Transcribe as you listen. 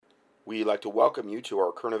We'd like to welcome you to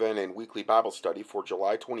our current event and weekly Bible study for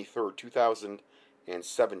July 23rd,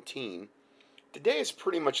 2017. Today is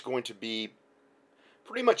pretty much going to be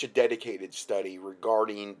a dedicated study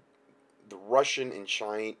regarding the Russian and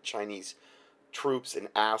Chinese troops and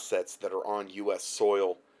assets that are on U.S.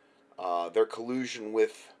 soil, their collusion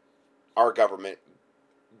with our government,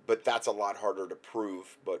 but that's a lot harder to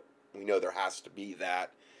prove, but we know there has to be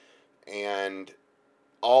that. And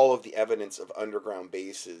all of the evidence of underground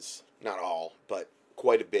bases, not all, but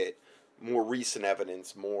quite a bit, more recent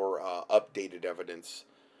evidence, more updated evidence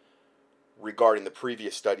regarding the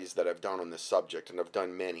previous studies that I've done on this subject, and I've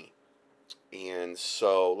done many. And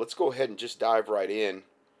so let's go ahead and just dive right in.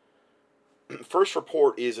 First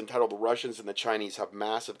report is entitled "The Russians and the Chinese Have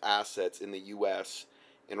Massive Assets in the U.S.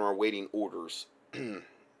 and Are Awaiting Orders."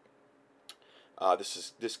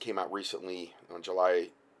 This came out recently on July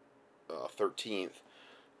 13th.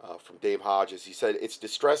 From Dave Hodges. He said, "It's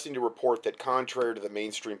distressing to report that contrary to the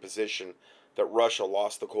mainstream position that Russia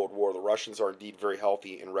lost the Cold War, the Russians are indeed very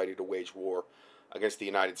healthy and ready to wage war against the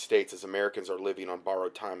United States, as Americans are living on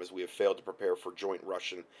borrowed time as we have failed to prepare for joint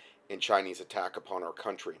Russian and Chinese attack upon our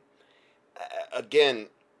country." Again,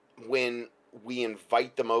 when we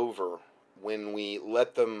invite them over, when we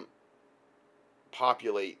let them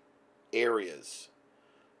populate areas,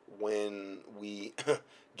 when we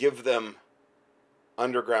give them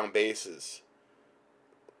underground bases,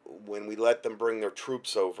 when we let them bring their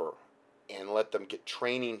troops over and let them get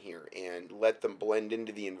training here and let them blend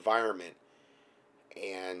into the environment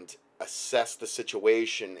and assess the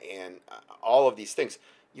situation and all of these things,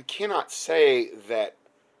 you cannot say that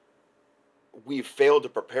we've failed to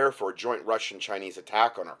prepare for a joint Russian-Chinese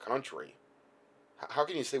attack on our country. How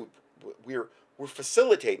can you say we're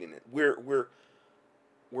facilitating it? We're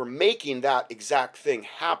making that exact thing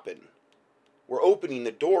happen. We're opening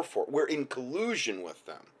the door for it. We're in collusion with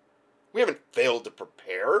them. We haven't failed to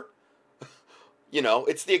prepare.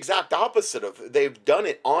 It's the exact opposite of they've done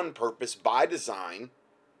it on purpose by design,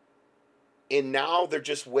 and now they're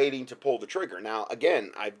just waiting to pull the trigger. Now,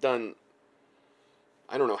 again, I've done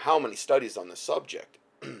I don't know how many studies on this subject,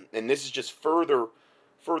 and this is just further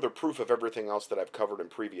proof of everything else that I've covered in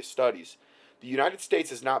previous studies. The United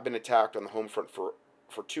States has not been attacked on the home front for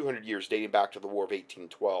 200 years, dating back to the War of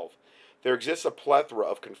 1812. There exists a plethora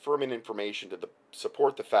of confirming information to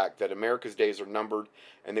support the fact that America's days are numbered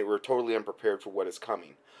and that we're totally unprepared for what is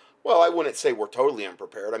coming. Well, I wouldn't say we're totally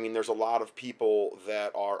unprepared. I mean, there's a lot of people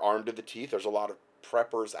that are armed to the teeth. There's a lot of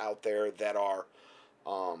preppers out there that are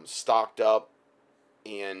stocked up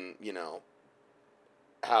and,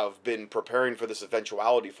 have been preparing for this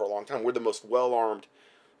eventuality for a long time. We're the most well-armed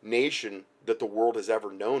nation that the world has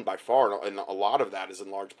ever known by far, and a lot of that is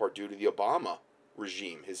in large part due to the Obama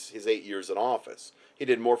regime, his 8 years in office. He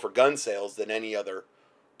did more for gun sales than any other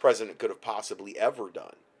president could have possibly ever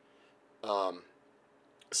done.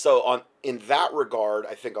 So in that regard,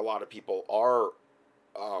 I think a lot of people are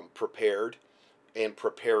prepared and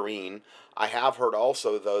preparing. I have heard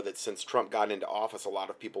also, though, that since Trump got into office, a lot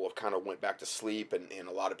of people have kind of went back to sleep, and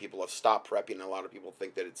a lot of people have stopped prepping, and a lot of people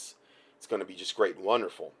think that it's going to be just great and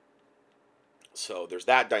wonderful. So there's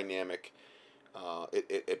that dynamic.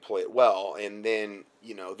 It play it well, and then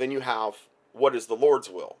you have what is the Lord's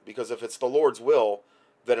will, because if it's the Lord's will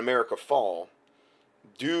that America fall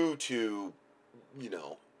due to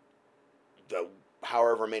the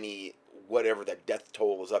however many, whatever that death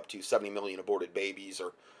toll is up to, 70 million aborted babies,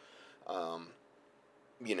 or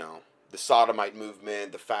the sodomite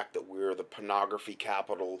movement, the fact that we're the pornography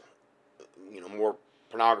capital, more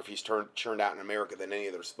pornography is churned out in America than any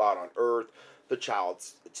other spot on earth, the child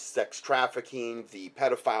sex trafficking, the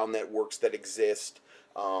pedophile networks that exist,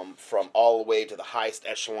 from all the way to the highest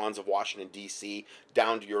echelons of Washington, D.C.,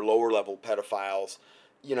 down to your lower level pedophiles.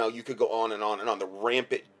 You could go on and on and on. The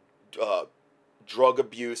rampant drug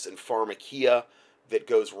abuse and pharmakia that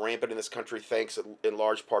goes rampant in this country, thanks in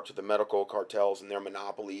large part to the medical cartels and their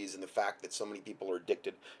monopolies, and the fact that so many people are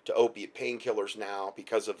addicted to opiate painkillers now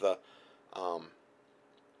because of the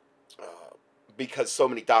because so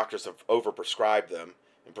many doctors have overprescribed them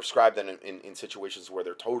and prescribed them in situations where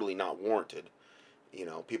they're totally not warranted.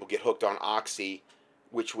 People get hooked on Oxy,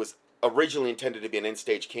 which was originally intended to be an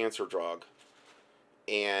end-stage cancer drug,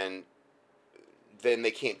 and then they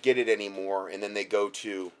can't get it anymore, and then they go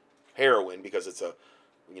to heroin because it's a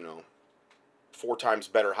 4 times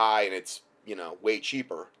better high, and it's way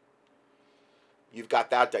cheaper. You've got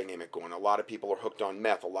that dynamic going. A lot of people are hooked on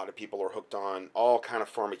meth. A lot of people are hooked on all kind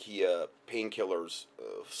of pharmakia, painkillers,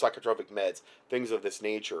 psychotropic meds, things of this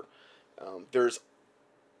nature. There's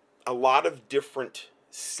a lot of different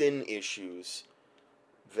sin issues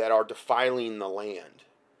that are defiling the land.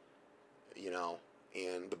 you know,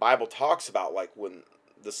 and the Bible talks about like when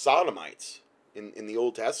the Sodomites in the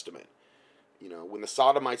Old Testament, you know, when the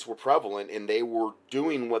Sodomites were prevalent and they were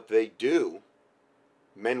doing what they do,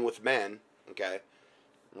 men with men, okay,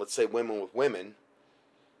 let's say women with women,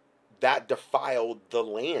 that defiled the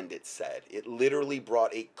land. It said it literally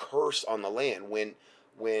brought a curse on the land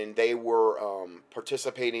when they were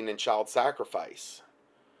participating in child sacrifice.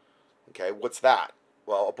 Okay, what's that?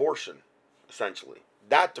 Well, abortion, essentially.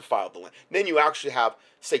 That defiled the land. Then you actually have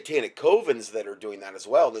satanic covens that are doing that as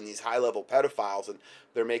well. Then these high level pedophiles, and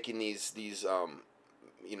they're making these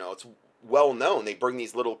you know, it's well known. They bring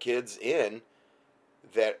these little kids in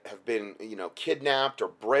that have been, you know, kidnapped or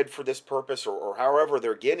bred for this purpose, or however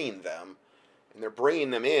they're getting them, and they're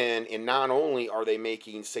bringing them in, and not only are they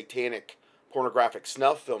making satanic pornographic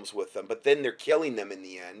snuff films with them, but then they're killing them in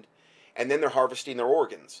the end, and then they're harvesting their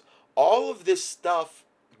organs. All of this stuff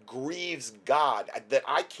grieves God, that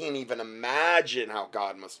I can't even imagine how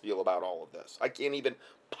God must feel about all of this. I can't even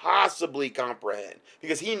possibly comprehend,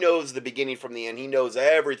 because he knows the beginning from the end. He knows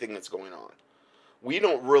everything that's going on. We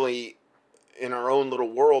don't really, in our own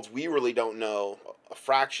little worlds, we really don't know a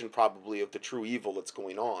fraction probably of the true evil that's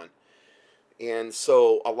going on. And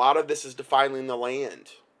so a lot of this is defiling the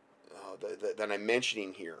land that I'm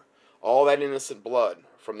mentioning here. All that innocent blood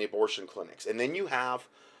from the abortion clinics. And then you have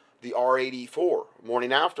the R84,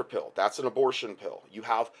 morning after pill. That's an abortion pill. You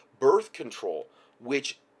have birth control,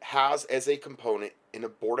 which has as a component an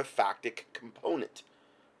abortifactic component,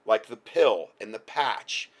 like the pill and the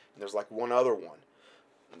patch. And there's like one other one.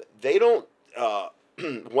 They don't,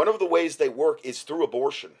 one of the ways they work is through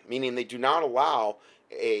abortion, meaning they do not allow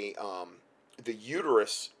the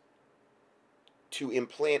uterus to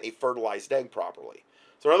implant a fertilized egg properly.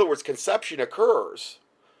 So in other words, conception occurs,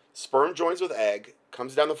 sperm joins with egg,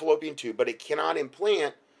 comes down the fallopian tube, but it cannot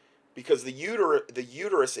implant because the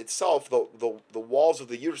uterus itself, the walls of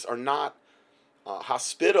the uterus are not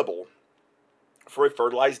hospitable for a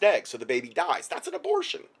fertilized egg, so the baby dies. That's an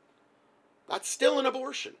abortion. That's still an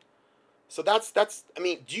abortion. So that's I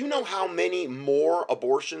mean, do you know how many more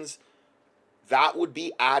abortions that would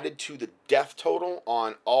be added to the death total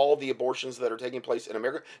on all the abortions that are taking place in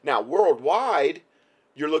America? Now, worldwide,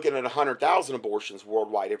 you're looking at 100,000 abortions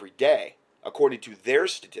worldwide every day, according to their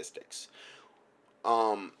statistics.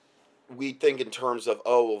 We think in terms of,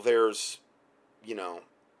 oh, well, there's, you know,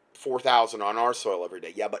 4,000 on our soil every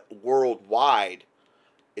day. Yeah, but worldwide,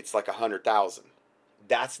 it's like 100,000.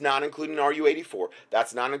 That's not including RU84.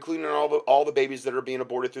 That's not including all the babies that are being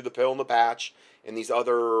aborted through the pill and the patch and these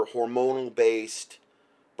other hormonal-based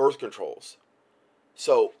birth controls.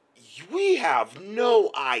 So we have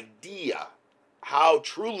no idea how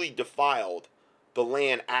truly defiled the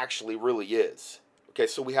land actually really is. Okay,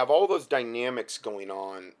 so we have all those dynamics going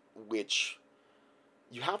on, which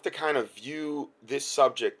you have to kind of view this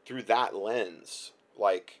subject through that lens.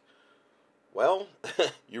 Like, well,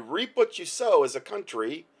 you reap what you sow as a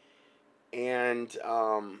country, and,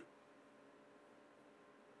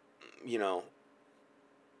 you know,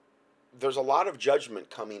 there's a lot of judgment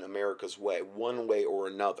coming America's way, one way or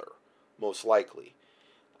another, most likely.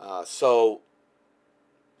 So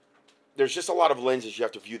there's just a lot of lenses you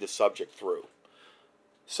have to view the subject through.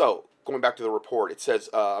 So, going back to the report, it says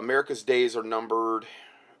America's days are numbered,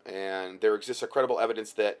 and there exists a credible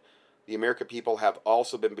evidence that the American people have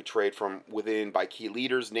also been betrayed from within by key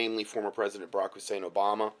leaders, namely former President Barack Hussein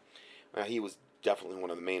Obama. He was definitely one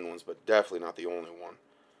of the main ones, but definitely not the only one.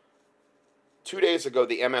 2 days ago,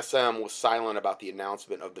 the MSM was silent about the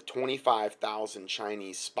announcement of the 25,000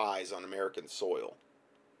 Chinese spies on American soil.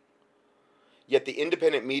 Yet the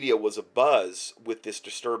independent media was abuzz with this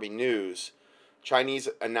disturbing news. Chinese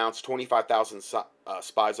announced 25,000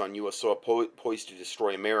 spies on U.S. soil poised to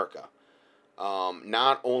destroy America.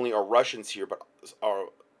 Not only are Russians here,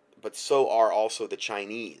 but so are also the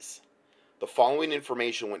Chinese. The following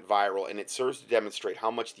information went viral, and it serves to demonstrate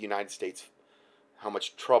how much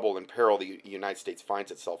trouble and peril the United States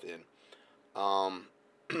finds itself in.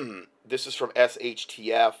 This is from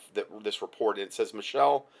SHTF, this report, and it says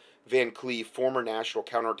Michelle Van Cleve, former national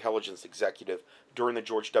counterintelligence executive during the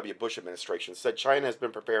George W. Bush administration, said China has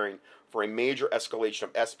been preparing for a major escalation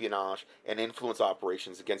of espionage and influence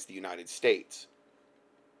operations against the United States.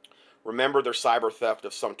 Remember their cyber theft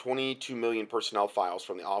of some 22 million personnel files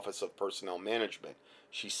from the Office of Personnel Management,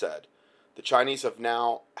 she said. The Chinese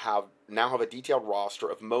now have a detailed roster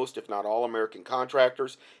of most, if not all, American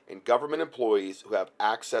contractors and government employees who have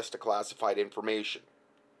access to classified information,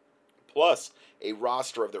 plus a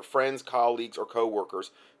roster of their friends, colleagues, or co-workers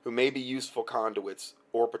who may be useful conduits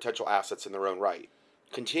or potential assets in their own right.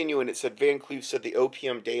 Continuing, it said Van Cleve said the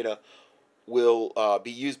OPM data will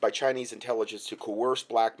be used by Chinese intelligence to coerce,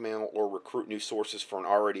 blackmail, or recruit new sources for an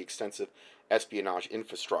already extensive espionage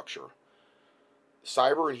infrastructure.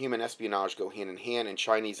 Cyber and human espionage go hand in hand, and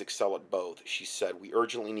Chinese excel at both, she said. We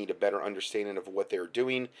urgently need a better understanding of what they are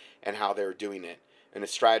doing and how they are doing it, and a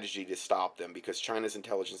strategy to stop them, because China's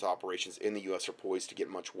intelligence operations in the U.S. are poised to get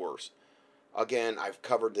much worse. Again, I've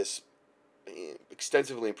covered this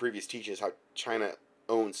extensively in previous teachings, how China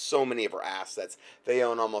owns so many of our assets. They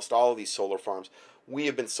own almost all of these solar farms. We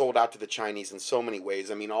have been sold out to the Chinese in so many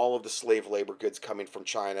ways. I mean, all of the slave labor goods coming from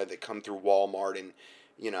China that come through Walmart, and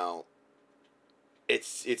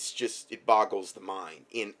it's just, it boggles the mind.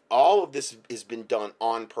 And all of this has been done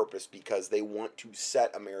on purpose because they want to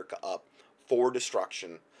set America up for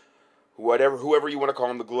destruction. Whoever you want to call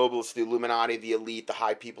them, the globalists, the Illuminati, the elite, the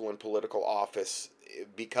high people in political office,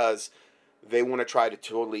 because they want to try to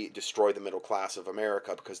totally destroy the middle class of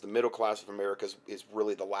America, because the middle class of America is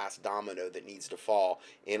really the last domino that needs to fall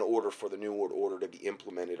in order for the New World Order to be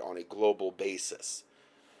implemented on a global basis.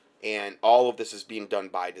 And all of this is being done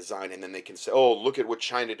by design, and then they can say, oh, look at what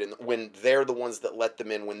China did, when they're the ones that let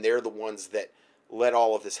them in, when they're the ones that let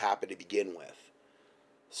all of this happen to begin with.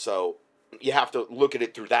 So you have to look at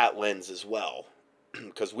it through that lens as well,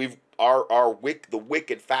 because the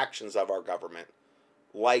wicked factions of our government,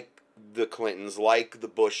 like the Clintons, like the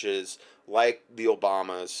Bushes, like the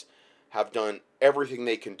Obamas, have done everything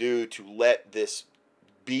they can do to let this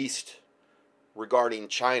beast regarding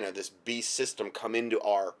China, this beast system, come into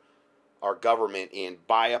our government and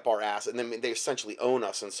buy up our ass, and then they essentially own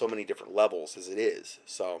us on so many different levels as it is.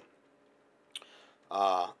 So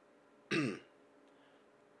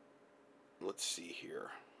let's see here.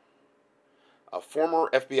 A former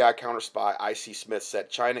FBI counter-spy, I.C. Smith, said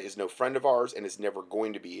China is no friend of ours and is never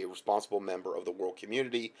going to be a responsible member of the world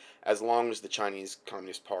community as long as the Chinese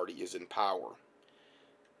Communist Party is in power.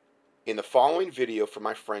 In the following video from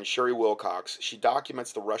my friend Sherry Wilcox, she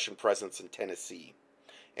documents the Russian presence in Tennessee.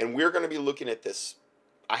 And we're going to be looking at this.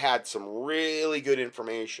 I had some really good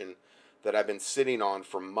information that I've been sitting on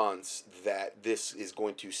for months that this is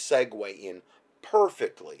going to segue in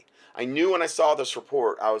perfectly. I knew when I saw this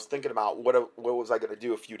report, I was thinking about what was I going to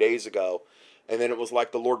do a few days ago, and then it was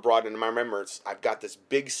like the Lord brought into my remembrance. I've got this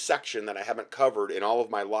big section that I haven't covered in all of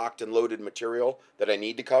my locked and loaded material that I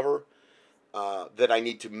need to cover, that I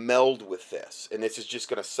need to meld with this, and this is just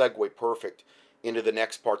going to segue perfect into the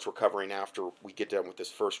next parts we're covering after we get done with this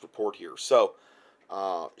first report here. So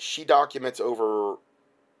she documents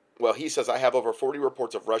he says, I have over 40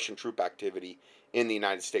 reports of Russian troop activity in the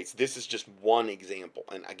United States. This is just one example.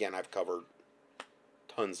 And again, I've covered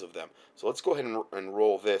tons of them. So let's go ahead and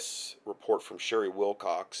roll this report from Sherry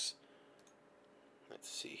Wilcox. Let's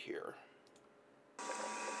see here.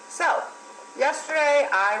 So, yesterday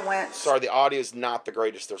I went... Sorry, the audio is not the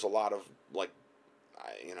greatest. There's a lot of,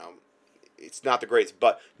 it's not the greatest,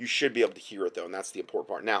 but you should be able to hear it, though, and that's the important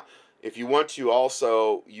part. Now, if you want to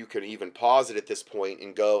also, you can even pause it at this point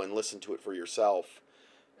and go and listen to it for yourself,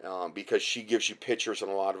 because she gives you pictures and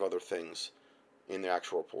a lot of other things in the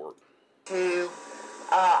actual report.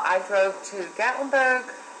 I drove to Gatlinburg,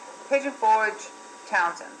 Pigeon Forge,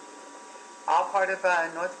 Townsend, all part of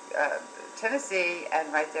North Tennessee,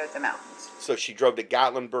 and right there at the mountains. So she drove to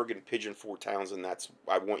Gatlinburg and Pigeon Forge, Townsend. That's,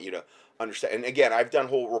 I want you to understand. And again, I've done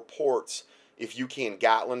whole reports. If you can,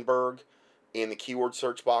 Gatlinburg, in the keyword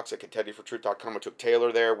search box at ContentionForTruth.com. I took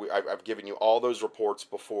Taylor there. I've given you all those reports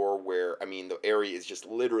before where, the area is just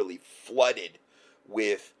literally flooded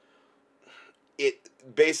with it.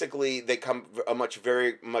 Basically, they come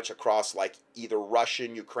very much across like either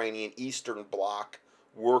Russian, Ukrainian, Eastern Bloc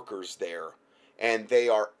workers there, and they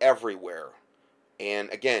are everywhere. And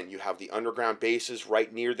again, you have the underground bases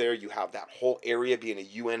right near there. You have that whole area being a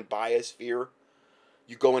UN biosphere.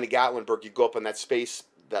 You go into Gatlinburg, you go up on that space,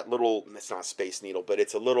 that little, it's not a Space Needle, but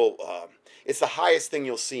it's a little, it's the highest thing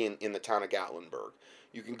you'll see in the town of Gatlinburg.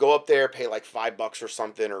 You can go up there, pay like $5 or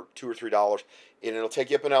something, or $2 or $3, and it'll take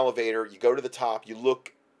you up an elevator. You go to the top, you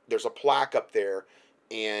look, there's a plaque up there,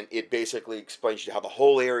 and it basically explains to you how the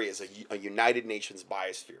whole area is a United Nations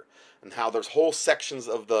biosphere, and how there's whole sections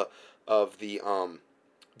of the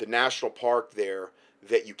national park there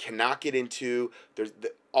that you cannot get into. There's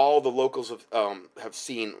all the locals have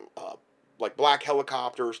seen like black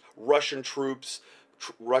helicopters, Russian troops,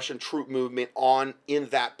 Russian troop movement in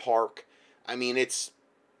that park.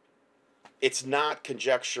 It's not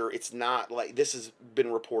conjecture. It's not like, this has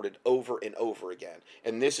been reported over and over again,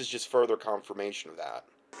 and this is just further confirmation of that.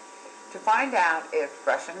 To find out if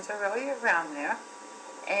Russians are really around there,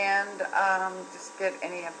 and just get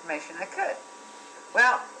any information I could.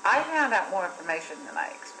 Well, I found out more information than I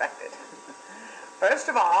expected. First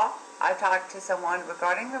of all, I talked to someone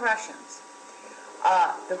regarding the Russians.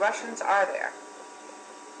 The Russians are there,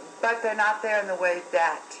 but they're not there in the way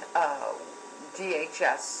that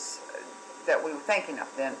DHS that we were thinking of.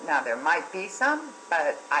 Then now there might be some,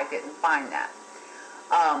 but I didn't find that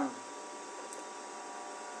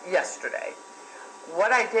yesterday.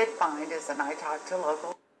 What I did find is, and I talked to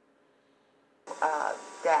local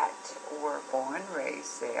that were born and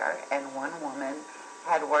raised there, and one woman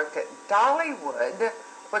had worked at Dollywood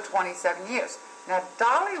for 27 years. Now,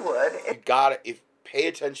 Dollywood... You gotta pay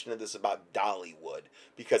attention to this about Dollywood,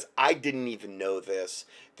 because I didn't even know this.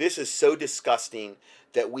 This is so disgusting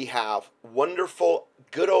that we have wonderful,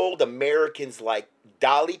 good old Americans like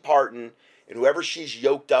Dolly Parton and whoever she's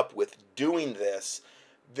yoked up with doing this.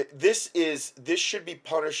 This should be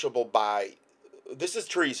punishable by... This is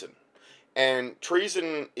treason. And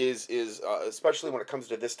treason is especially when it comes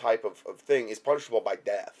to this type of thing, is punishable by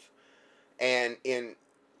death. And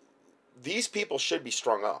these people should be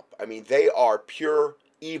strung up. I mean, they are pure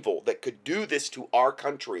evil that could do this to our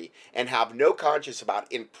country and have no conscience about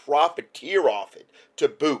it and profiteer off it to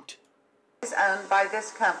boot. It's owned by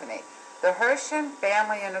this company, the Hershen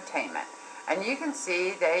Family Entertainment. And you can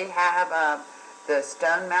see they have the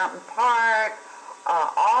Stone Mountain Park,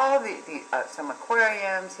 all the some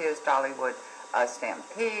aquariums. Here's Dollywood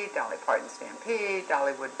Stampede, Dolly Parton Stampede,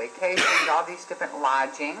 Dollywood Vacations, all these different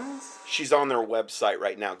lodgings. She's on their website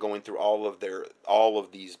right now, going through all of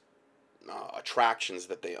these attractions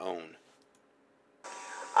that they own.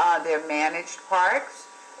 Their managed parks.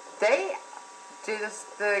 They do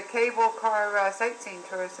the cable car sightseeing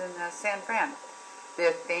tours in San Fran.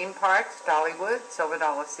 Their theme parks, Dollywood, Silver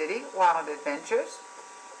Dollar City, Wild Adventures,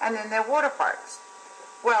 and then their water parks.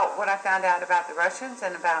 Well, what I found out about the Russians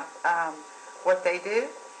and about what they do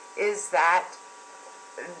is that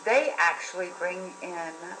they actually bring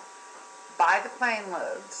in, by the plane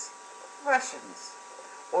loads, Russians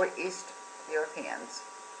or East Europeans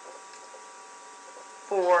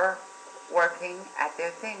for working at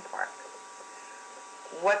their theme park.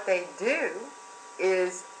 What they do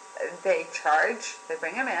is they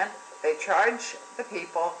bring them in, they charge the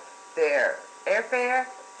people their airfare,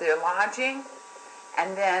 their lodging,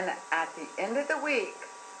 and then at the end of the week,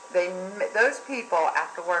 those people,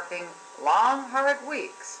 after working long, hard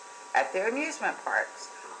weeks at their amusement parks,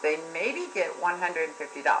 they maybe get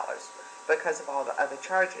 $150 because of all the other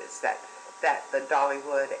charges that the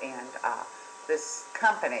Dollywood and this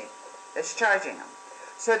company is charging them.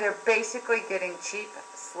 So they're basically getting cheap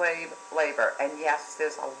slave labor. And yes,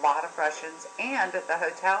 there's a lot of Russians, and the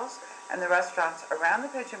hotels and the restaurants around the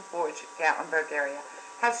Pigeon Forge, Gatlinburg area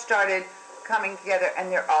have started coming together,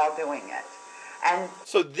 and they're all doing it. And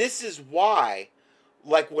so this is why,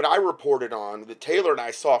 like what I reported on, that Taylor and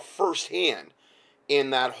I saw firsthand in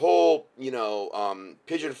that whole,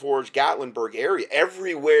 Pigeon Forge, Gatlinburg area,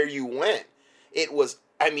 everywhere you went, it was,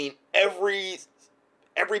 I mean, every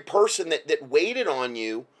person that waited on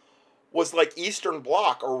you was like Eastern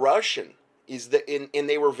Bloc or Russian. And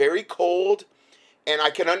they were very cold, and I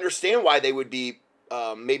can understand why they would be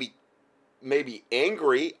maybe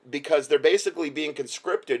angry, because they're basically being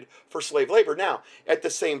conscripted for slave labor. Now, at the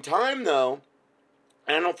same time, though,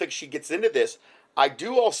 and I don't think she gets into this, I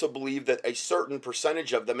do also believe that a certain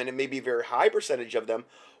percentage of them, and it may be a very high percentage of them,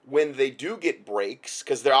 when they do get breaks,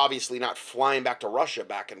 because they're obviously not flying back to Russia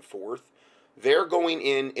back and forth, they're going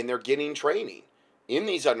in and they're getting training in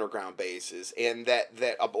these underground bases, and that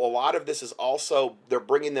a lot of this is also, they're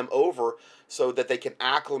bringing them over so that they can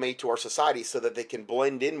acclimate to our society, so that they can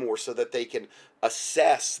blend in more, so that they can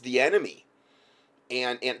assess the enemy.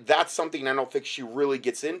 And that's something I don't think she really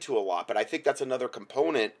gets into a lot, but I think that's another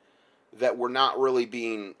component that we're not really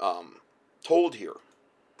being told here.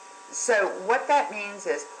 so what that means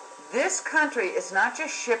is this country is not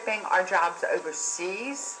just shipping our jobs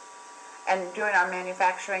overseas and doing our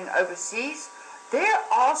manufacturing overseas. They're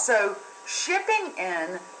also shipping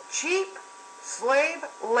in cheap slave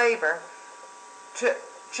labor to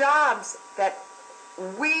jobs that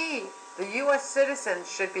we, the U.S. citizens,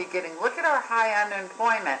 should be getting. Look at our high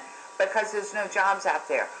unemployment because there's no jobs out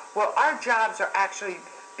there. Well, our jobs are actually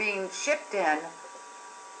being shipped in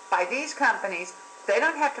by these companies. They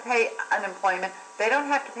don't have to pay unemployment. They don't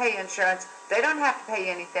have to pay insurance. They don't have to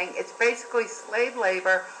pay anything. It's basically slave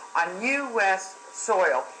labor on U.S.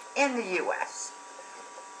 soil in the U.S.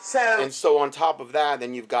 So on top of that,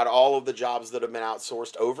 then you've got all of the jobs that have been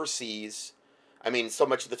outsourced overseas. I mean, so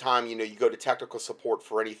much of the time, you go to technical support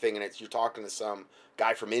for anything, and you're talking to some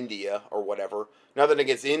guy from India or whatever. Nothing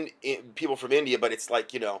against people from India, but it's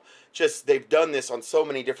like, just they've done this on so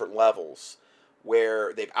many different levels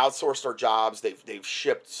where they've outsourced our jobs. They've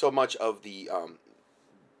shipped so much of the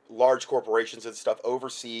large corporations and stuff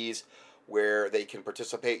overseas where they can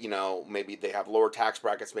participate. Maybe they have lower tax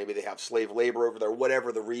brackets, maybe they have slave labor over there,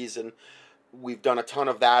 whatever the reason. We've done a ton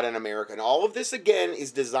of that in America. And all of this, again,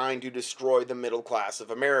 is designed to destroy the middle class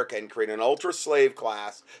of America and create an ultra slave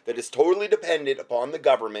class that is totally dependent upon the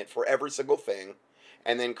government for every single thing,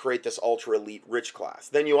 and then create this ultra elite rich class.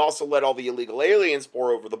 Then you also let all the illegal aliens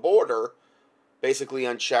pour over the border, basically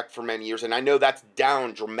unchecked for many years. And I know that's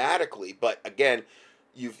down dramatically, but again,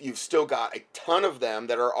 you've still got a ton of them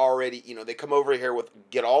that are already, they come over here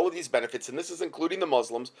get all of these benefits, and this is including the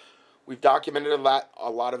Muslims. We've documented a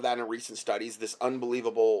lot of that in recent studies, this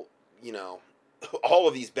unbelievable, all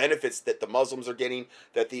of these benefits that the Muslims are getting,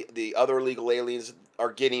 that the other illegal aliens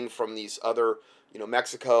are getting from these other,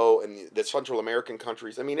 Mexico and the Central American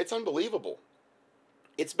countries. I mean, it's unbelievable.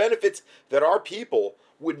 It's benefits that our people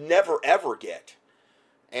would never, ever get.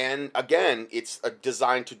 And again, it's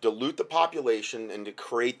designed to dilute the population and to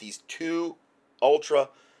create these two ultra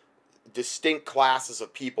distinct classes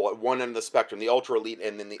of people at one end of the spectrum, the ultra elite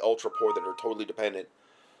and then the ultra poor that are totally dependent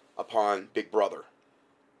upon Big Brother.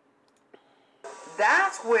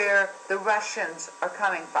 That's where the Russians are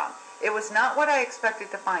coming from. It was not what I expected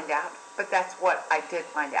to find out, but that's what I did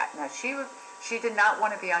find out. Now, she did not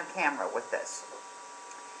want to be on camera with this.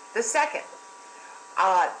 The second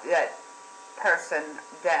that person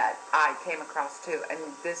that I came across too, and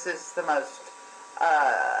this is the most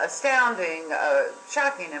astounding,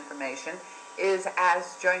 shocking information, is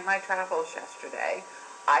as during my travels yesterday,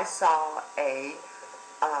 I saw a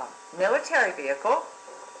military vehicle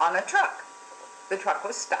on a truck. The truck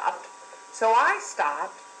was stopped, so I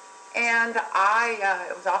stopped, and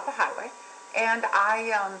it was off the highway, and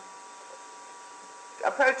I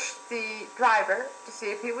approached the driver to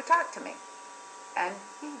see if he would talk to me, and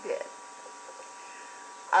he did.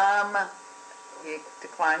 He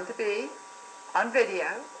declined to be on video,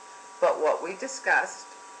 but what we discussed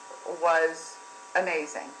was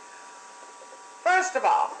amazing. First of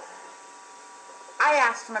all, I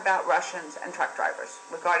asked him about Russians and truck drivers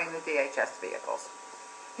regarding the DHS vehicles.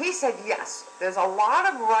 He said, yes, there's a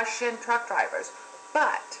lot of Russian truck drivers,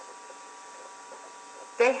 but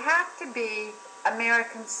they have to be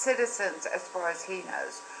American citizens as far as he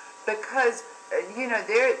knows, because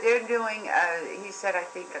they're doing, he said, I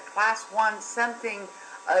think a class 1 something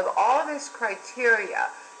of all this criteria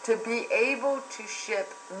to be able to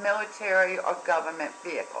ship military or government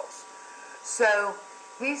vehicles. So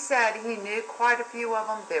he said he knew quite a few of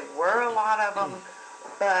them. There were a lot of them,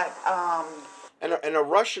 but And a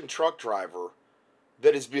Russian truck driver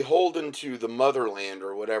that is beholden to the motherland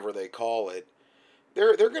or whatever they call it,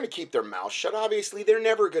 they're going to keep their mouth shut. Obviously, they're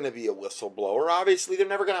never going to be a whistleblower. Obviously, they're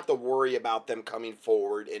never going to have to worry about them coming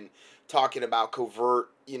forward and talking about covert,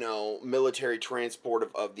 military transport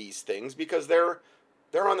of these things, because they're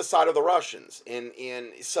on the side of the Russians. And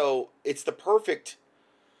so it's the perfect,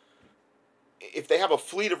 if they have a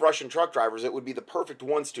fleet of Russian truck drivers, it would be the perfect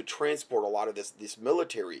ones to transport a lot of this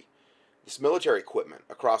military equipment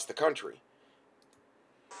across the country.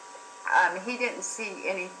 He didn't see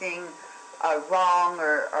anything wrong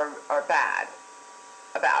or bad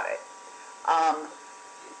about it.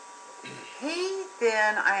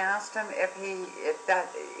 I asked him if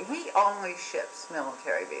he only ships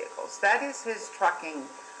military vehicles. That is his trucking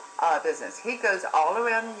business. He goes all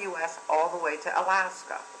around the U.S. all the way to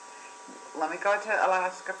Alaska. Let me go to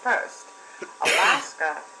Alaska first.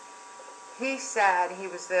 Alaska, he said he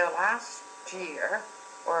was there last year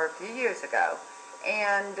or a few years ago,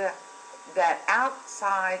 and that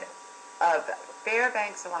outside of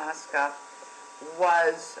Fairbanks, Alaska,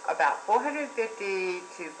 was about 450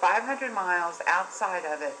 to 500 miles outside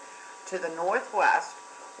of it to the northwest,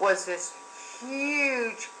 was this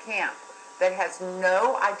huge camp that has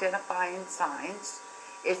no identifying signs.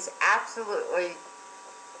 It's absolutely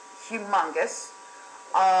humongous.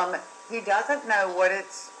 He doesn't know what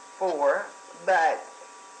it's for, but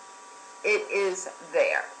it is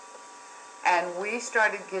there. And we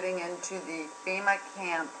started getting into the FEMA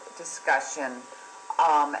camp discussion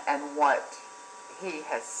and what he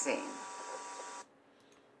has seen.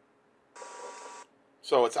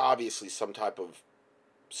 So it's obviously some type of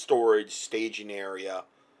storage, staging area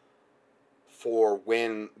for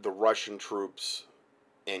when the Russian troops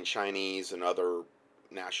and Chinese and other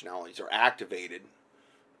nationalities are activated.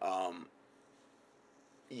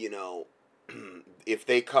 If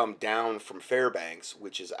they come down from Fairbanks,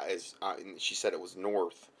 which is, as she said, it was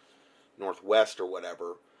northwest or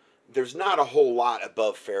whatever, there's not a whole lot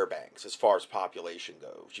above Fairbanks as far as population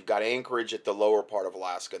goes. You've got Anchorage at the lower part of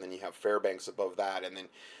Alaska, and then you have Fairbanks above that, and then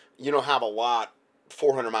you don't have a lot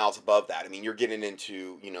 400 miles above that. I mean, you're getting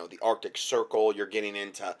into, the Arctic Circle. You're getting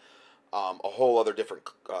into a whole other different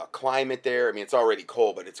climate there. I mean, it's already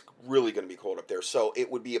cold, but it's really going to be cold up there. So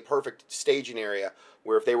it would be a perfect staging area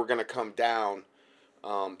where if they were going to come down,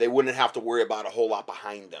 they wouldn't have to worry about a whole lot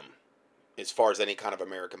behind them as far as any kind of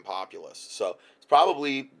American populace. So it's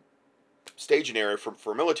probably staging area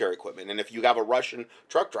for military equipment. And if you have a Russian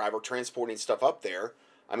truck driver transporting stuff up there,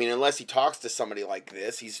 I mean, unless he talks to somebody like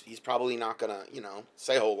this, he's probably not going to,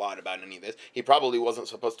 say a whole lot about any of this. He probably wasn't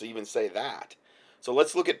supposed to even say that. So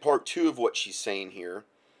let's look at part 2 of what she's saying here.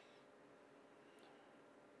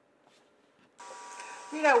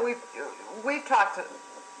 We've talked,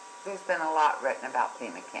 there's been a lot written about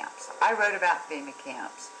FEMA camps. I wrote about FEMA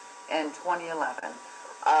camps in 2011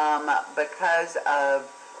 because of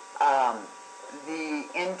the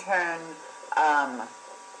intern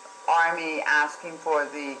Army asking for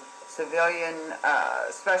the civilian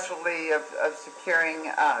specialty of securing,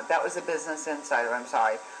 that was a Business Insider, I'm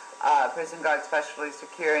sorry, prison guard specialty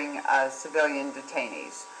securing civilian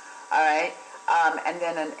detainees. All right? And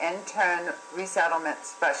then an intern resettlement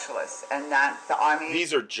specialist, and that the Army...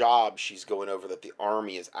 These are jobs she's going over that the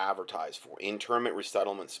Army is advertised for. Internment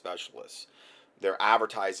resettlement specialists. They're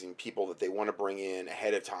advertising people that they want to bring in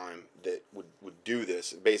ahead of time that would do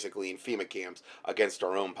this, basically in FEMA camps, against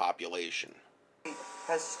our own population.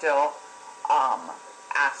 Has still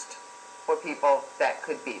asked for people that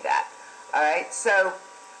could be that. All right? So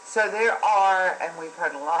there are, and we've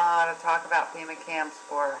heard a lot of talk about FEMA camps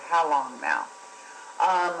for how long now?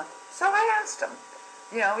 So I asked him,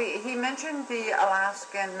 he mentioned the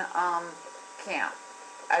Alaskan camp.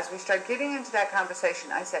 As we started getting into that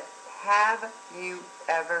conversation, I said, have you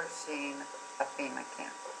ever seen a FEMA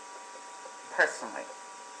camp? Personally.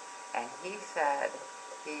 And he said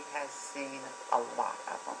he has seen a lot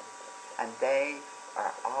of them. And they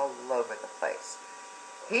are all over the place.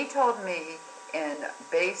 He told me in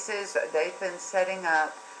bases, they've been setting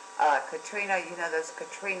up Katrina, those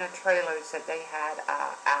Katrina trailers that they had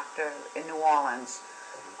after in New Orleans.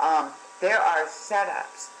 There are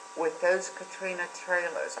setups with those Katrina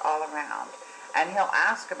trailers all around. And he'll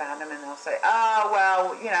ask about them, and they'll say, oh,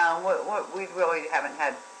 well, we really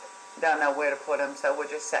don't know where to put them, so we're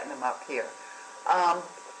just setting them up here.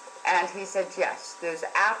 And he said, yes, there's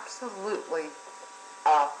absolutely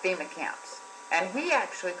FEMA camps. And he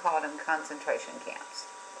actually called them concentration camps.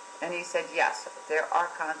 And he said, yes, there are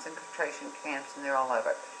concentration camps, and they're all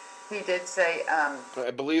over. He did say...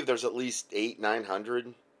 I believe there's at least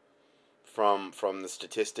 900 from the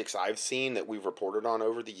statistics I've seen that we've reported on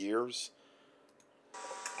over the years.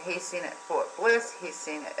 He's seen it at Fort Bliss, he's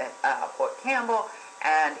seen it at Fort Campbell,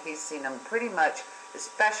 and he's seen them pretty much,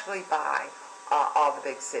 especially by all the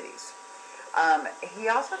big cities. He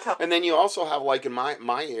also told... And then you also have, like in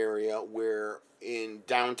my area, where in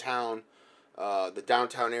downtown, the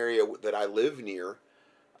downtown area that I live near,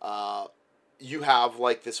 you have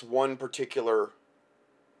like this one particular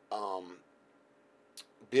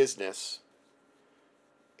business.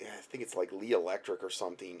 I think it's like Lee Electric or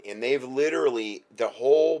something, and they've literally the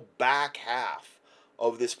whole back half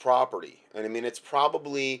of this property, and I mean it's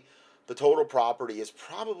probably the total property is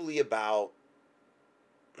probably about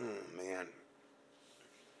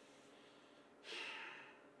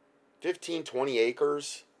 15, 20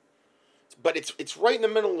 acres, but it's right in the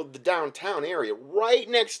middle of the downtown area, right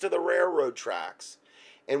next to the railroad tracks.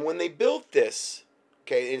 And when they built this,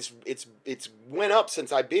 okay, it's went up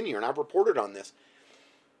since I've been here, and I've reported on this.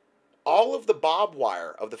 All of the barbed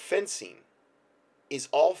wire of the fencing is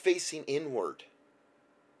all facing inward.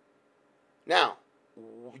 Now,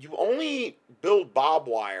 you only build barbed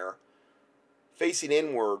wire facing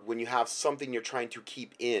inward when you have something you're trying to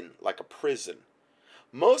keep in, like a prison.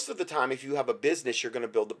 Most of the time, if you have a business, you're going to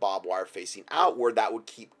build the barbed wire facing outward. That would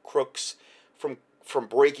keep crooks from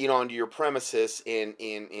breaking onto your premises and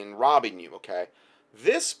robbing you, okay?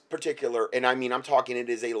 This particular, and I mean, I'm talking it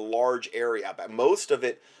is a large area, but most of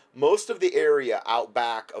the area out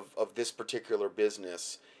back of this particular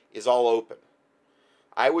business is all open.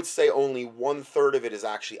 I would say only 1/3 of it is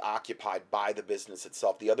actually occupied by the business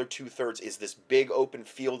itself. The other 2/3 is this big open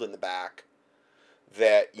field in the back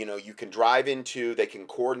that, you can drive into. They can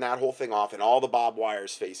cordon that whole thing off, and all the barbed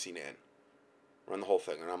wires facing in. Run the whole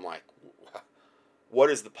thing. And I'm like, what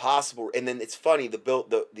is the possible? And then it's funny,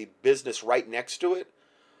 the business right next to it,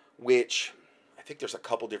 which I think there's a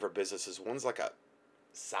couple different businesses. One's like a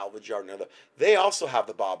salvage yard, another. They also have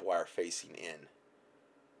the barbed wire facing in.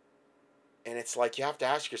 And it's like you have to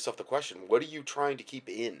ask yourself the question, what are you trying to keep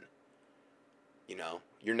in?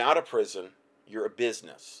 You're not a prison, you're a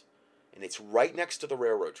business. And it's right next to the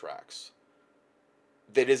railroad tracks.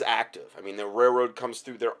 that is active. I mean, the railroad comes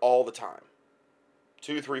through there all the time,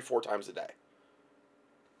 2, 3, 4 times a day.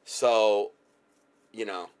 So, you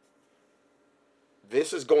know,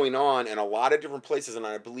 this is going on in a lot of different places, and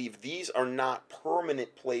I believe these are not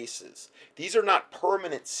permanent places. These are not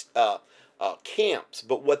permanent camps,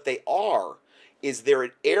 but what they are is they're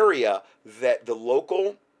an area that the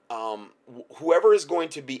local, whoever is going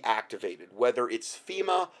to be activated, whether it's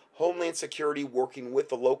FEMA, Homeland Security working with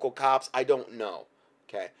the local cops, I don't know,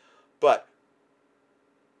 okay? But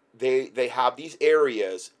they have these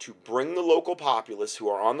areas to bring the local populace who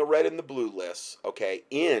are on the red and the blue lists, okay,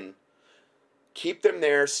 in, keep them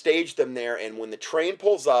there, stage them there, and when the train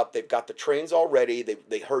pulls up, they've got the trains all ready,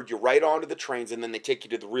 they herd you right onto the trains, and then they take you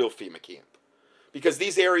to the real FEMA camp. Because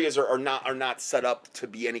these areas are not set up to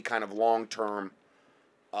be any kind of long-term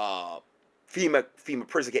FEMA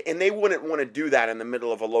prison camp. And they wouldn't want to do that in the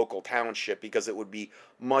middle of a local township because it would be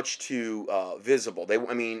much too visible. They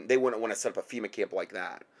wouldn't want to set up a FEMA camp like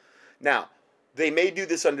that. Now, they may do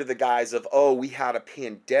this under the guise of, oh, we had a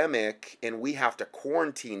pandemic and we have to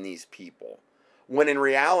quarantine these people. When in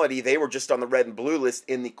reality, they were just on the red and blue list,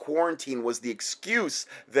 and the quarantine was the excuse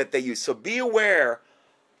that they used. So be aware,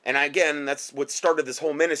 and again, that's what started this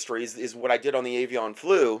whole ministry, is what I did on the avian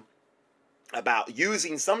flu, about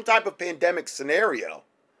using some type of pandemic scenario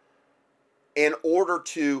in order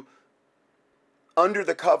to, under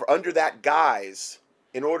that guise,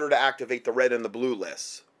 in order to activate the red and the blue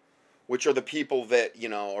lists, which are the people that, you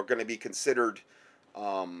know, are going to be considered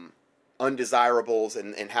undesirables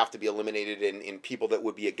and have to be eliminated, in people that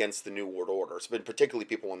would be against the New World Order. It's been particularly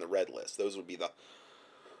people on the red list. Those would be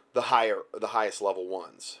the highest level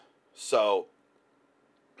ones. So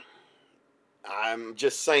I'm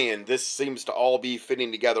just saying, this seems to all be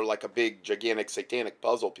fitting together like a big, gigantic, satanic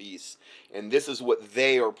puzzle piece, and this is what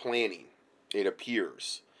they are planning, it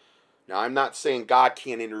appears. Now, I'm not saying God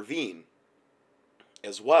can't intervene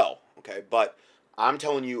as well, okay, but I'm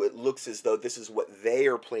telling you, it looks as though this is what they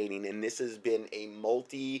are planning, and this has been a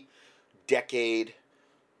multi-decade,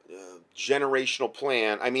 generational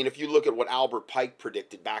plan. I mean, if you look at what Albert Pike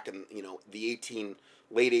predicted back in, you know, the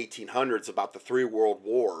late 1800s about the 3 world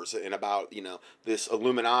wars and about, you know, this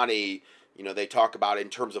Illuminati, you know, they talk about in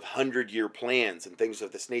terms of 100-year plans and things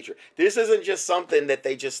of this nature. This isn't just something that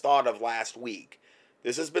they just thought of last week.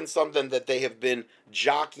 This has been something that they have been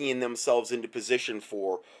jockeying themselves into position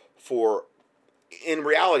for in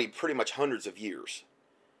reality, pretty much hundreds of years.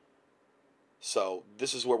 So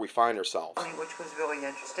this is where we find ourselves. Which was really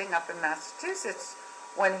interesting. Up in Massachusetts,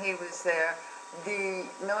 when he was there,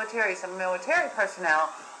 some military personnel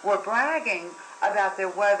were bragging about the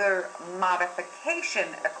weather modification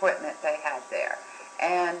equipment they had there.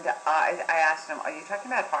 And I asked him, are you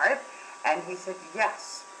talking about HAARP? And he said,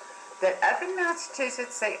 yes. That up in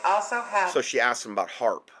Massachusetts, they also have... So she asked him about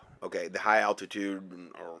HAARP, okay, the high altitude,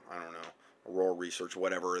 or I don't know, Aurora Research,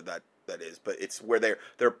 whatever that is. But it's where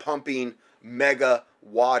they're pumping mega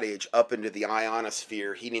wattage up into the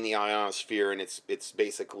ionosphere, heating the ionosphere, and it's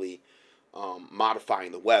basically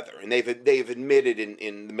modifying the weather. And they've admitted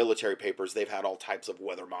in the military papers they've had all types of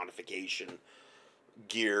weather modification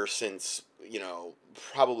gear since, you know,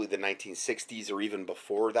 probably the 1960s or even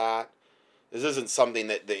before that. This isn't something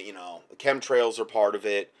that you know, chemtrails are part of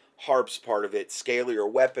it, HAARP's part of it,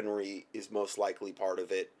 scalar weaponry is most likely part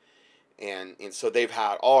of it. And so they've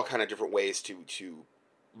had all kind of different ways to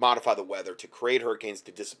modify the weather, to create hurricanes,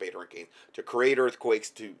 to dissipate hurricanes, to create earthquakes,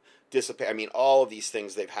 to dissipate. I mean, all of these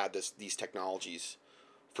things, they've had these technologies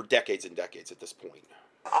for decades and decades at this point.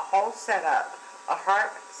 A whole setup, a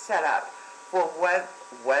HAARP setup for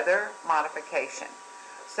weather modification.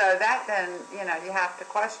 So that then, you know, you have to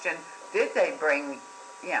question, did they bring,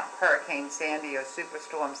 you know, Hurricane Sandy or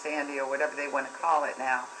Superstorm Sandy or whatever they want to call it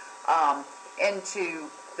now, into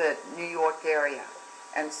the New York area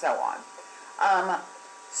and so on.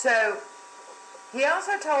 So he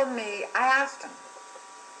also told me, I asked him,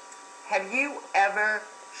 have you ever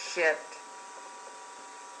shipped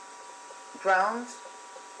drones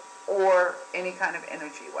or any kind of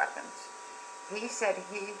energy weapons? He said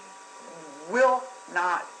he will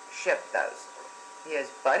not ship those. His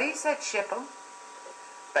buddies that ship them,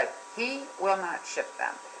 but he will not ship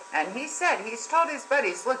them. And he said, he's told his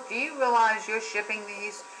buddies, look, do you realize you're shipping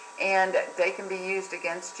these and they can be used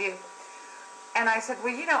against you? And I said,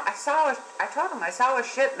 well, you know, I told him I saw a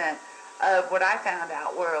shipment of what I found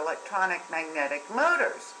out were electronic magnetic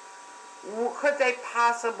motors. Could they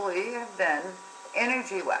possibly have been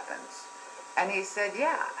energy weapons? And he said,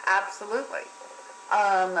 yeah, absolutely.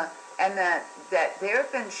 And that there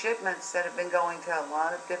have been shipments that have been going to a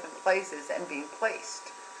lot of different places and being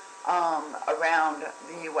placed around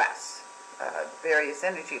the U.S. various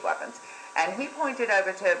energy weapons. And he pointed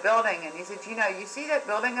over to a building and he said, you see that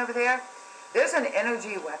building over there? There's an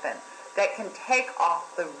energy weapon that can take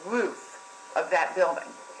off the roof of that building.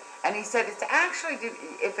 And he said it's actually,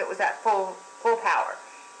 if it was at full power,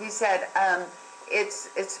 he said it's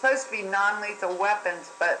supposed to be non-lethal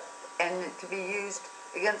weapons, and to be used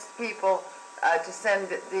against people to send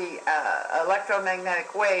the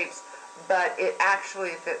electromagnetic waves, but it actually,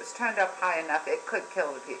 if it was turned up high enough, it could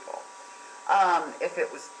kill the people. If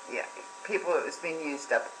it was, people it was being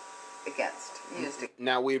used up against.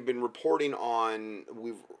 Now we've been reporting on,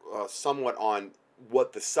 somewhat on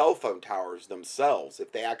what the cell phone towers themselves,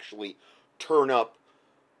 if they actually turn up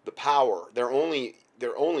the power, they're only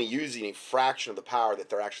using a fraction of the power that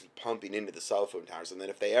they're actually pumping into the cell phone towers. And then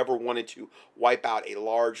if they ever wanted to wipe out a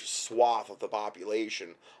large swath of the population,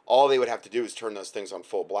 all they would have to do is turn those things on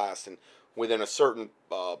full blast, and within a certain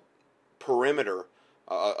perimeter,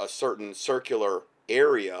 a certain circular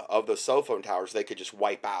area of those cell phone towers, they could just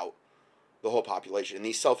wipe out the whole population. And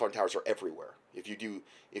these cell phone towers are everywhere. If you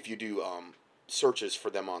do searches for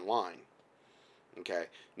them online. Okay.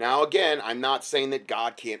 Now again, I'm not saying that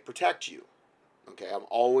God can't protect you. Okay. I'm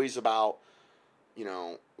always about,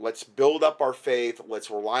 let's build up our faith. Let's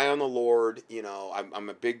rely on the Lord. I'm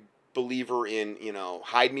a big believer in,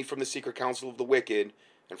 hide me from the secret counsel of the wicked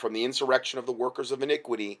and from the insurrection of the workers of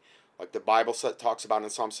iniquity, like the Bible talks about in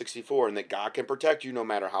Psalm 64, and that God can protect you no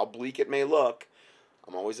matter how bleak it may look.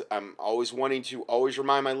 I'm always wanting to always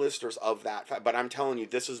remind my listeners of that fact, but I'm telling you,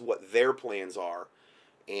 this is what their plans are,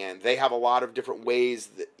 and they have a lot of different ways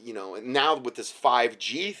that, and now with this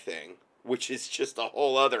 5G thing, which is just a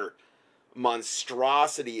whole other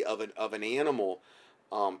monstrosity of an animal,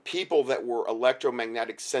 people that were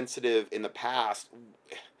electromagnetic sensitive in the past,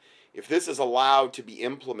 if this is allowed to be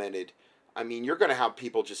implemented, I mean, you're going to have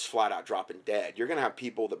people just flat out dropping dead. You're going to have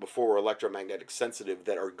people that before were electromagnetic sensitive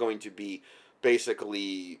that are going to be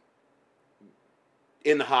basically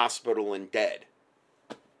in the hospital and dead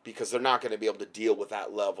because they're not going to be able to deal with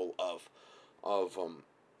that level of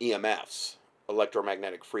EMFs,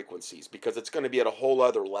 electromagnetic frequencies, because it's going to be at a whole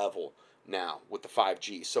other level now with the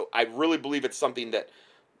 5G. So I really believe it's something that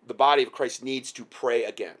the body of Christ needs to pray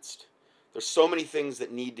against. There's so many things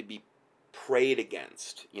that need to be prayed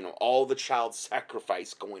against. All the child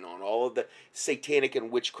sacrifice going on, all of the satanic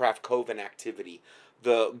and witchcraft coven activity,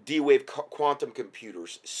 the D-Wave quantum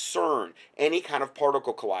computers, CERN, any kind of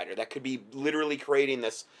particle collider that could be literally creating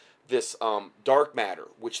this dark matter,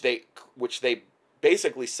 which they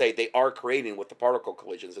basically say they are creating with the particle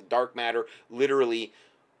collisions. And dark matter literally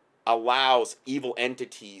allows evil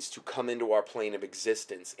entities to come into our plane of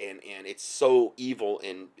existence, and it's so evil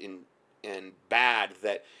and bad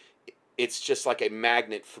that it's just like a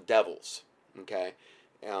magnet for devils. Okay.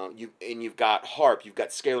 You've got HARP, you've got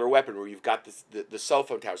scalar weaponry, you've got the cell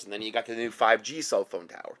phone towers, and then you got the new 5G cell phone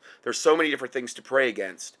tower. There's so many different things to pray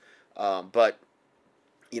against, but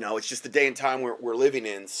it's just the day and time we're living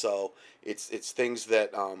in. So it's things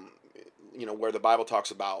that where the Bible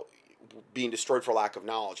talks about being destroyed for lack of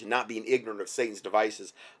knowledge and not being ignorant of Satan's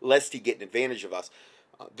devices, lest he get an advantage of us.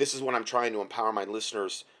 This is what I'm trying to empower my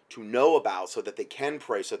listeners to know about, so that they can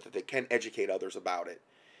pray, so that they can educate others about it.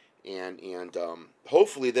 And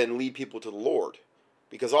hopefully then lead people to the Lord,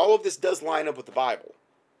 because all of this does line up with the Bible.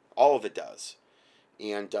 All of it does.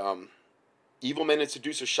 And evil men and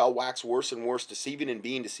seducers shall wax worse and worse, deceiving and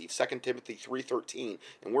being deceived. 2 Timothy 3:13.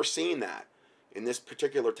 And we're seeing that in this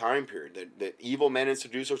particular time period, that evil men and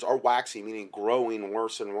seducers are waxing, meaning growing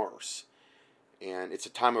worse and worse. And it's a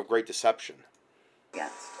time of great deception.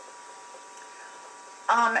 Yes.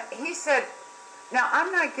 He said, now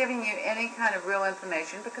I'm not giving you any kind of real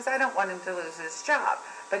information because I don't want him to lose his job,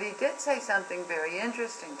 but he did say something very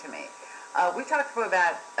interesting to me. We talked for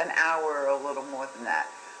about an hour or a little more than that.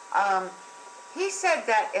 He said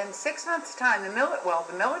that in 6 months' time, the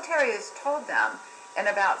military has told them in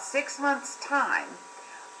about 6 months' time,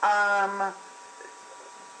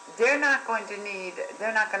 they're not going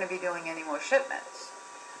to be doing any more shipments.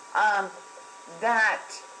 That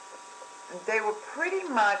they were pretty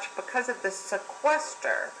much, because of the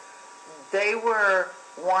sequester, they were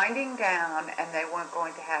winding down and they weren't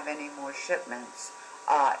going to have any more shipments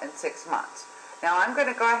in 6 months. Now I'm going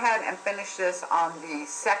to go ahead and finish this on the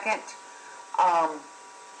second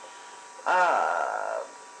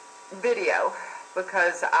video,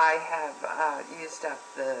 because I have used up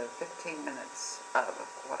the 15 minutes of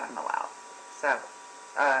what I'm allowed. So,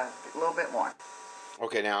 a little bit more.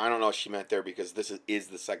 Okay, now I don't know what she meant there, because this is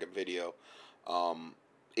the second video.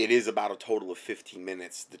 It is about a total of 15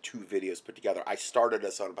 minutes, the two videos put together. I started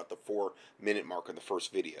us on about the 4-minute mark in the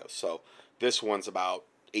first video. So this one's about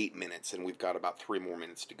 8 minutes, and we've got about 3 more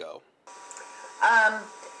minutes to go.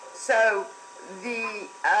 So the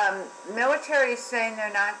military is saying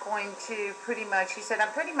they're not going to pretty much, he said,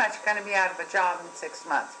 I'm pretty much going to be out of a job in 6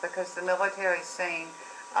 months because the military is saying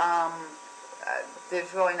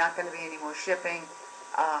there's really not going to be any more shipping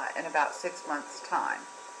in about 6 months' time.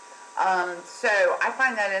 So I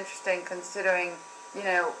find that interesting considering, you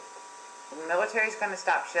know, the military is going to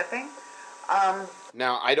stop shipping.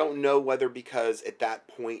 Now, I don't know whether because at that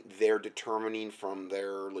point they're determining from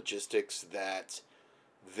their logistics that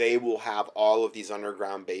they will have all of these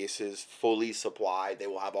underground bases fully supplied. They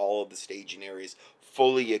will have all of the staging areas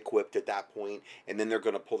fully equipped at that point, and then they're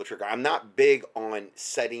going to pull the trigger. I'm not big on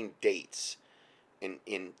setting dates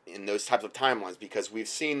in those types of timelines because we've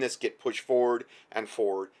seen this get pushed forward and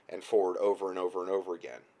forward and forward over and over and over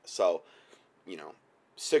again. So,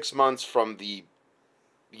 6 months from the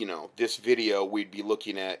this video, we'd be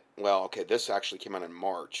looking at, well, okay, this actually came out in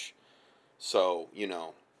March. So, you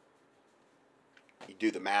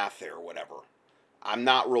do the math there or whatever. I'm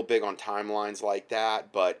not real big on timelines like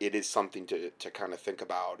that, but it is something to kind of think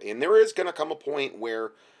about. And there is going to come a point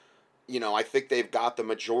where, I think they've got the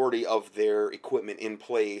majority of their equipment in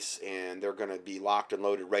place and they're going to be locked and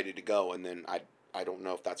loaded, ready to go. And then I don't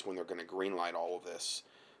know if that's when they're going to greenlight all of this,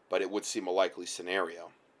 but it would seem a likely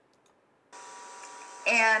scenario.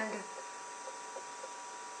 And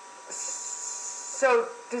so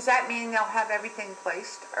does that mean they'll have everything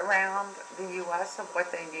placed around the U.S. of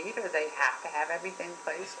what they need, or they have to have everything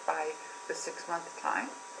placed by the 6-month time?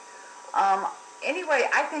 Anyway,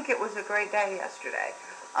 I think it was a great day yesterday.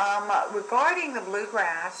 Regarding the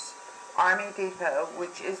Bluegrass Army Depot,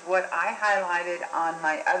 which is what I highlighted on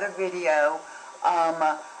my other video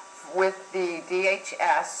with the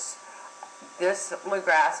DHS, this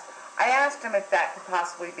Bluegrass, I asked him if that could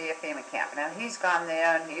possibly be a FEMA camp. Now, he's gone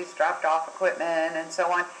there and he's dropped off equipment and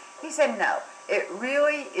so on. He said no. It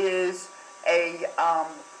really is a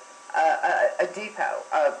depot.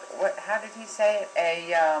 How did he say it?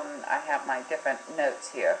 I have my different notes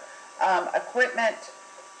here. Equipment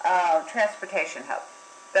transportation hub.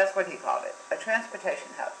 That's what he called it, a transportation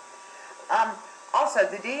hub. Also,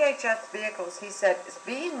 the DHS vehicles, he said, is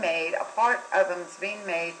being made, a part of them is being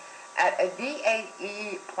made at a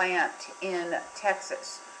VAE plant in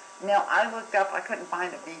Texas. Now, I looked up, I couldn't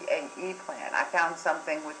find a VAE plant. I found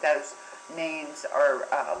something with those names or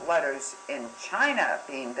letters in China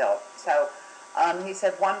being built. So he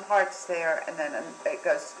said one part's there and then it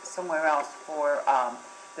goes somewhere else for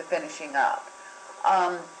the finishing up.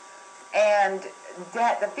 And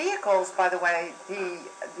that the vehicles, by the way, the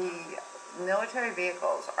military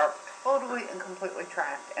vehicles are totally and completely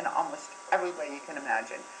tracked in almost every way you can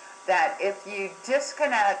imagine. That if you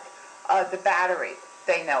disconnect the battery,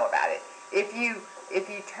 they know about it. If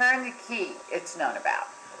you turn the key, it's known about.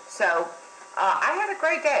 So I had a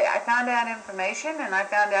great day. I found out information, and I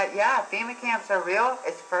found out, yeah, FEMA camps are real.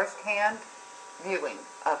 It's first-hand viewing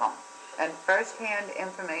of them and first-hand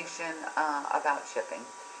information about shipping.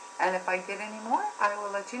 And if I get any more, I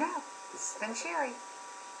will let you know. This has been Sherry.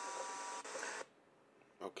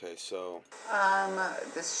 Okay, so...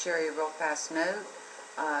 This is Sherry, a real fast note.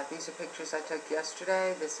 These are pictures I took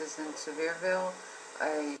yesterday. This is in Sevierville.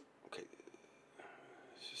 Okay.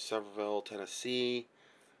 Sevierville, Tennessee,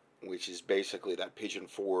 which is basically that Pigeon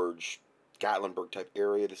Forge, Gatlinburg type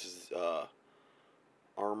area. This is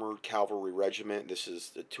Armored Cavalry Regiment. This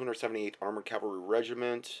is the 278th Armored Cavalry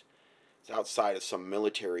Regiment. It's outside of some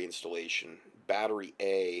military installation. Battery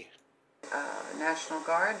A. National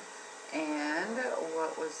Guard. And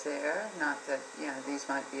what was there? Not that, these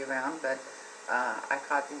might be around, but I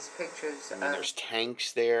caught these pictures. I mean, there's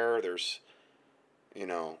tanks there. There's,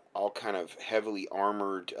 all kind of heavily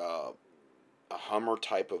armored Hummer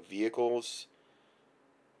type of vehicles.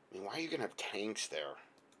 I mean, why are you going to have tanks there?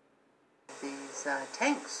 These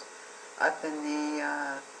tanks up in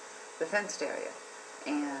the fenced area.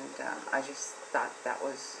 And I just thought that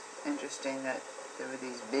was interesting that there were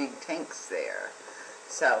these big tanks there.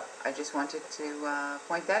 So I just wanted to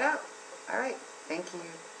point that out. All right. Thank you.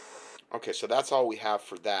 Okay, so that's all we have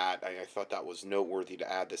for that. I thought that was noteworthy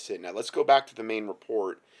to add this in. Now let's go back to the main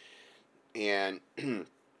report. And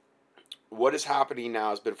what is happening now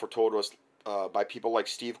has been foretold to us by people like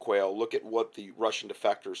Steve Quayle. Look at what the Russian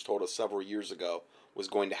defectors told us several years ago was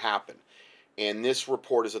going to happen. And this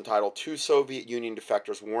report is entitled, Two Soviet Union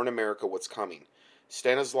Defectors Warn America What's Coming.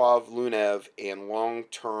 Stanislav Lunev and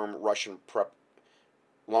long-term Russian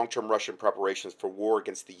preparations for war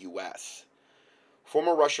against the U.S.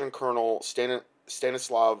 Former Russian Colonel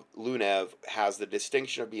Stanislav Lunev has the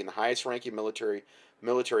distinction of being the highest-ranking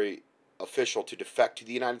military official to defect to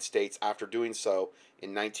the United States after doing so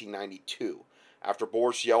in 1992, after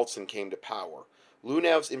Boris Yeltsin came to power.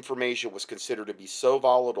 Lunev's information was considered to be so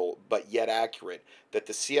volatile but yet accurate that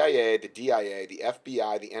the CIA, the DIA, the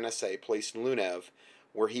FBI, the NSA placed Lunev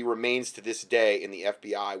where he remains to this day in the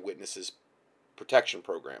FBI Witnesses Protection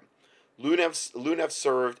Program. Lunev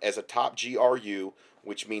served as a top GRU,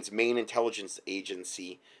 which means main intelligence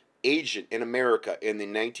agency, agent in America in the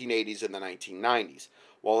 1980s and the 1990s.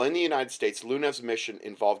 While in the United States, Lunev's mission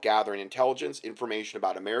involved gathering intelligence information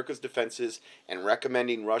about America's defenses and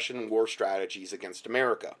recommending Russian war strategies against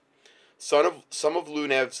America. Some of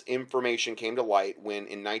Lunev's information came to light when,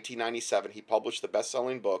 in 1997, he published the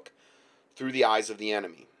best-selling book Through the Eyes of the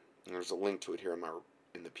Enemy. And there's a link to it here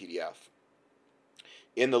in the PDF.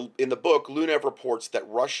 In the book, Lunev reports that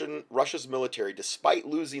Russia's military, despite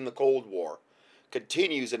losing the Cold War,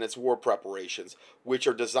 continues in its war preparations, which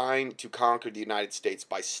are designed to conquer the United States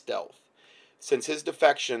by stealth. Since his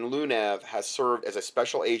defection, Lunev has served as a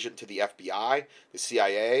special agent to the FBI, the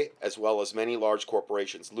CIA, as well as many large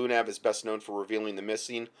corporations. Lunev is best known for revealing the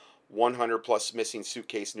missing 100-plus missing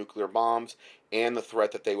suitcase nuclear bombs and the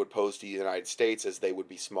threat that they would pose to the United States as they would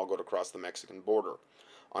be smuggled across the Mexican border.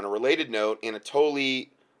 On a related note, Anatoly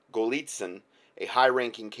Golitsyn, a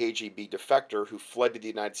high-ranking KGB defector who fled to the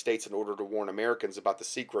United States in order to warn Americans about the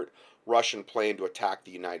secret Russian plan to attack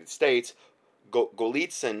the United States,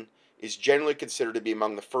 Golitsyn is generally considered to be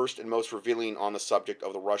among the first and most revealing on the subject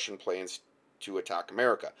of the Russian plans to attack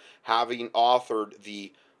America. Having authored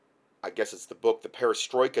the book, The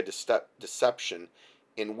Perestroika Deception,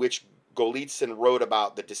 in which Golitsyn wrote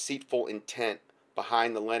about the deceitful intent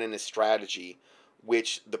behind the Leninist strategy,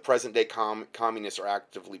 which the present-day communists are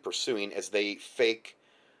actively pursuing as they fake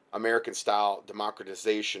American-style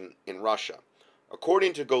democratization in Russia.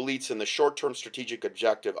 According to Golitsyn, the short-term strategic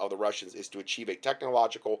objective of the Russians is to achieve a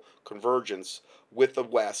technological convergence with the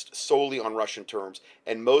West solely on Russian terms,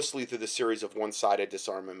 and mostly through the series of one-sided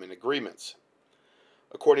disarmament agreements.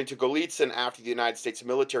 According to Golitsyn, after the United States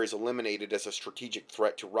military is eliminated as a strategic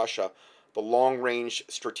threat to Russia, the long-range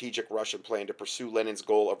strategic Russian plan to pursue Lenin's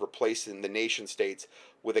goal of replacing the nation-states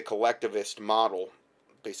with a collectivist model,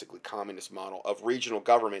 basically communist model, of regional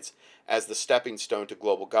governments as the stepping stone to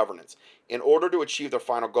global governance. In order to achieve their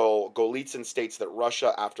final goal, Golitsyn states that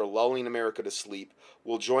Russia, after lulling America to sleep,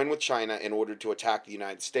 will join with China in order to attack the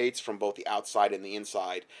United States from both the outside and the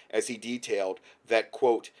inside, as he detailed that,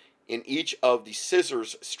 quote, in each of the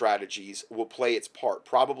scissors strategies will play its part.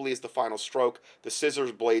 Probably as the final stroke, the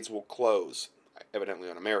scissors blades will close, evidently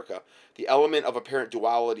on America. The element of apparent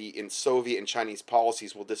duality in Soviet and Chinese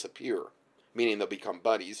policies will disappear, meaning they'll become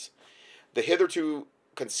buddies. The hitherto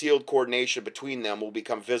concealed coordination between them will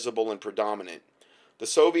become visible and predominant. The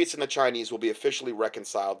Soviets and the Chinese will be officially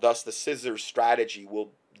reconciled. Thus, the scissors strategy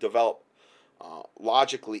will develop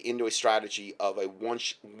logically into a strategy of a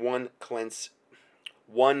one clenched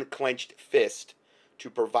fist to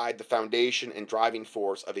provide the foundation and driving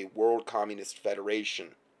force of a world communist federation,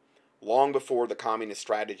 long before the communist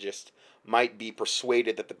strategists might be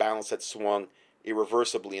persuaded that the balance had swung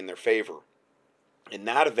irreversibly in their favor. In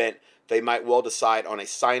that event, they might well decide on a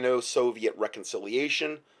Sino-Soviet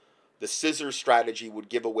reconciliation. The scissors strategy would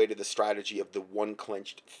give way to the strategy of the one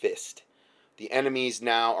clenched fist. The enemies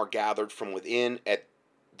now are gathered from within. At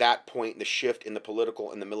that point, the shift in the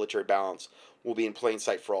political and the military balance will be in plain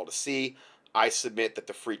sight for all to see. I submit that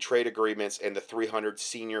the free trade agreements and the 300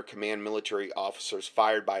 senior command military officers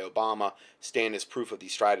fired by Obama stand as proof of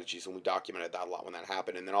these strategies, and we documented that a lot when that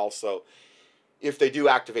happened. And then also, if they do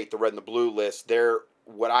activate the red and the blue list,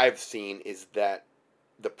 what I've seen is that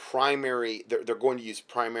they're going to use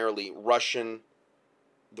primarily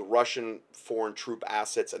the Russian foreign troop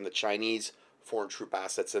assets and the Chinese foreign troop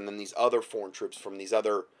assets, and then these other foreign troops from these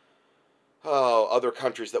other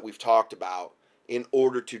countries that we've talked about, in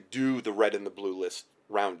order to do the red and the blue list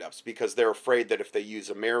roundups, because they're afraid that if they use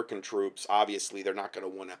American troops, obviously they're not going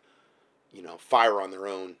to want to, fire on their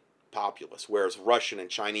own populace, whereas Russian and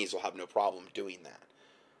Chinese will have no problem doing that.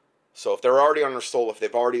 So if they're already on their soul, if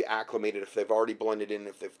they've already acclimated, if they've already blended in,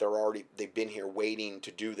 if they've been here waiting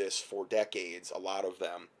to do this for decades, a lot of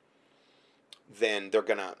them, then they're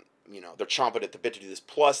gonna, they're chomping at the bit to do this.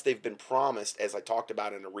 Plus, they've been promised, as I talked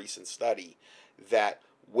about in a recent study, that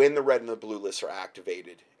when the red and the blue lists are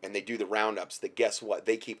activated and they do the roundups, that guess what?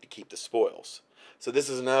 They keep the spoils. So this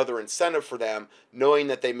is another incentive for them, knowing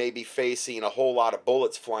that they may be facing a whole lot of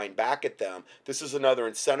bullets flying back at them. This is another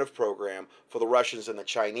incentive program for the Russians and the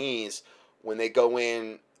Chinese when they go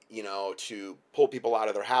in, to pull people out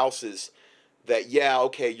of their houses, that, yeah,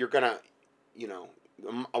 okay, you're going to,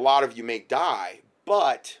 a lot of you may die,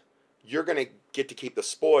 but you're going to get to keep the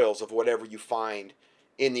spoils of whatever you find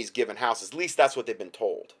in these given houses. At least that's what they've been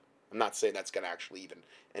told. I'm not saying that's going to actually even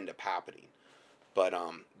end up happening, but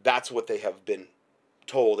that's what they have been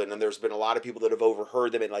told. And then there's been a lot of people that have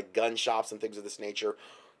overheard them in like gun shops and things of this nature.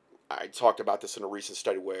 I talked about this in a recent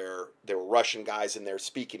study where there were Russian guys in there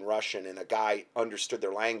speaking Russian, and a guy understood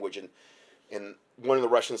their language, and one of the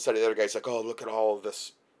Russians said to the other guy's like, "Oh, look at all of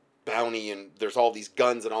this bounty, and there's all these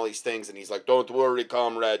guns and all these things," and he's like, "Don't worry,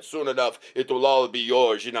 comrade, soon enough it will all be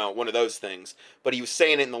yours," one of those things. But he was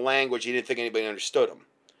saying it in the language he didn't think anybody understood him.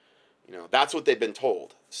 That's what they've been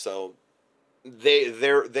told. So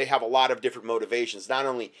they have a lot of different motivations, not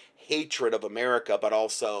only hatred of America, but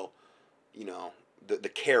also, the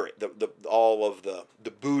carrot, the all of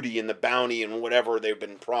the booty and the bounty and whatever they've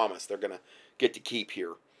been promised, they're gonna get to keep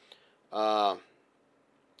here.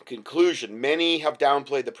 Conclusion: many have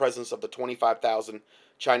downplayed the presence of the 25,000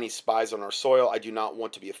 Chinese spies on our soil. I do not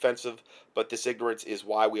want to be offensive, but this ignorance is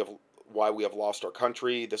why we have lost our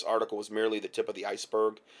country. This article was merely the tip of the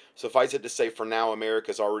iceberg. Suffice it to say, for now,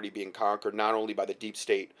 America is already being conquered, not only by the deep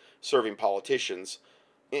state serving politicians,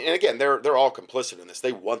 and again, they're all complicit in this.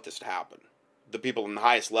 They want this to happen. The people in the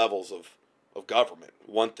highest levels of government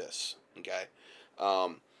want this. Okay,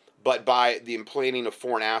 but by the implanting of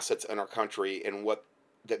foreign assets in our country and what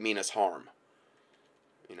that mean us harm.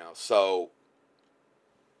 So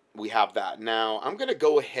we have that. Now, I'm going to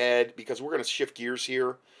go ahead, because we're going to shift gears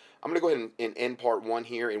here. I'm going to go ahead and end part 1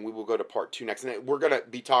 here, and we will go to part 2 next. And we're going to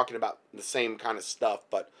be talking about the same kind of stuff,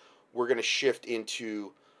 but we're going to shift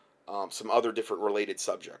into some other different related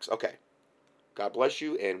subjects. Okay. God bless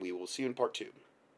you, and we will see you in part 2.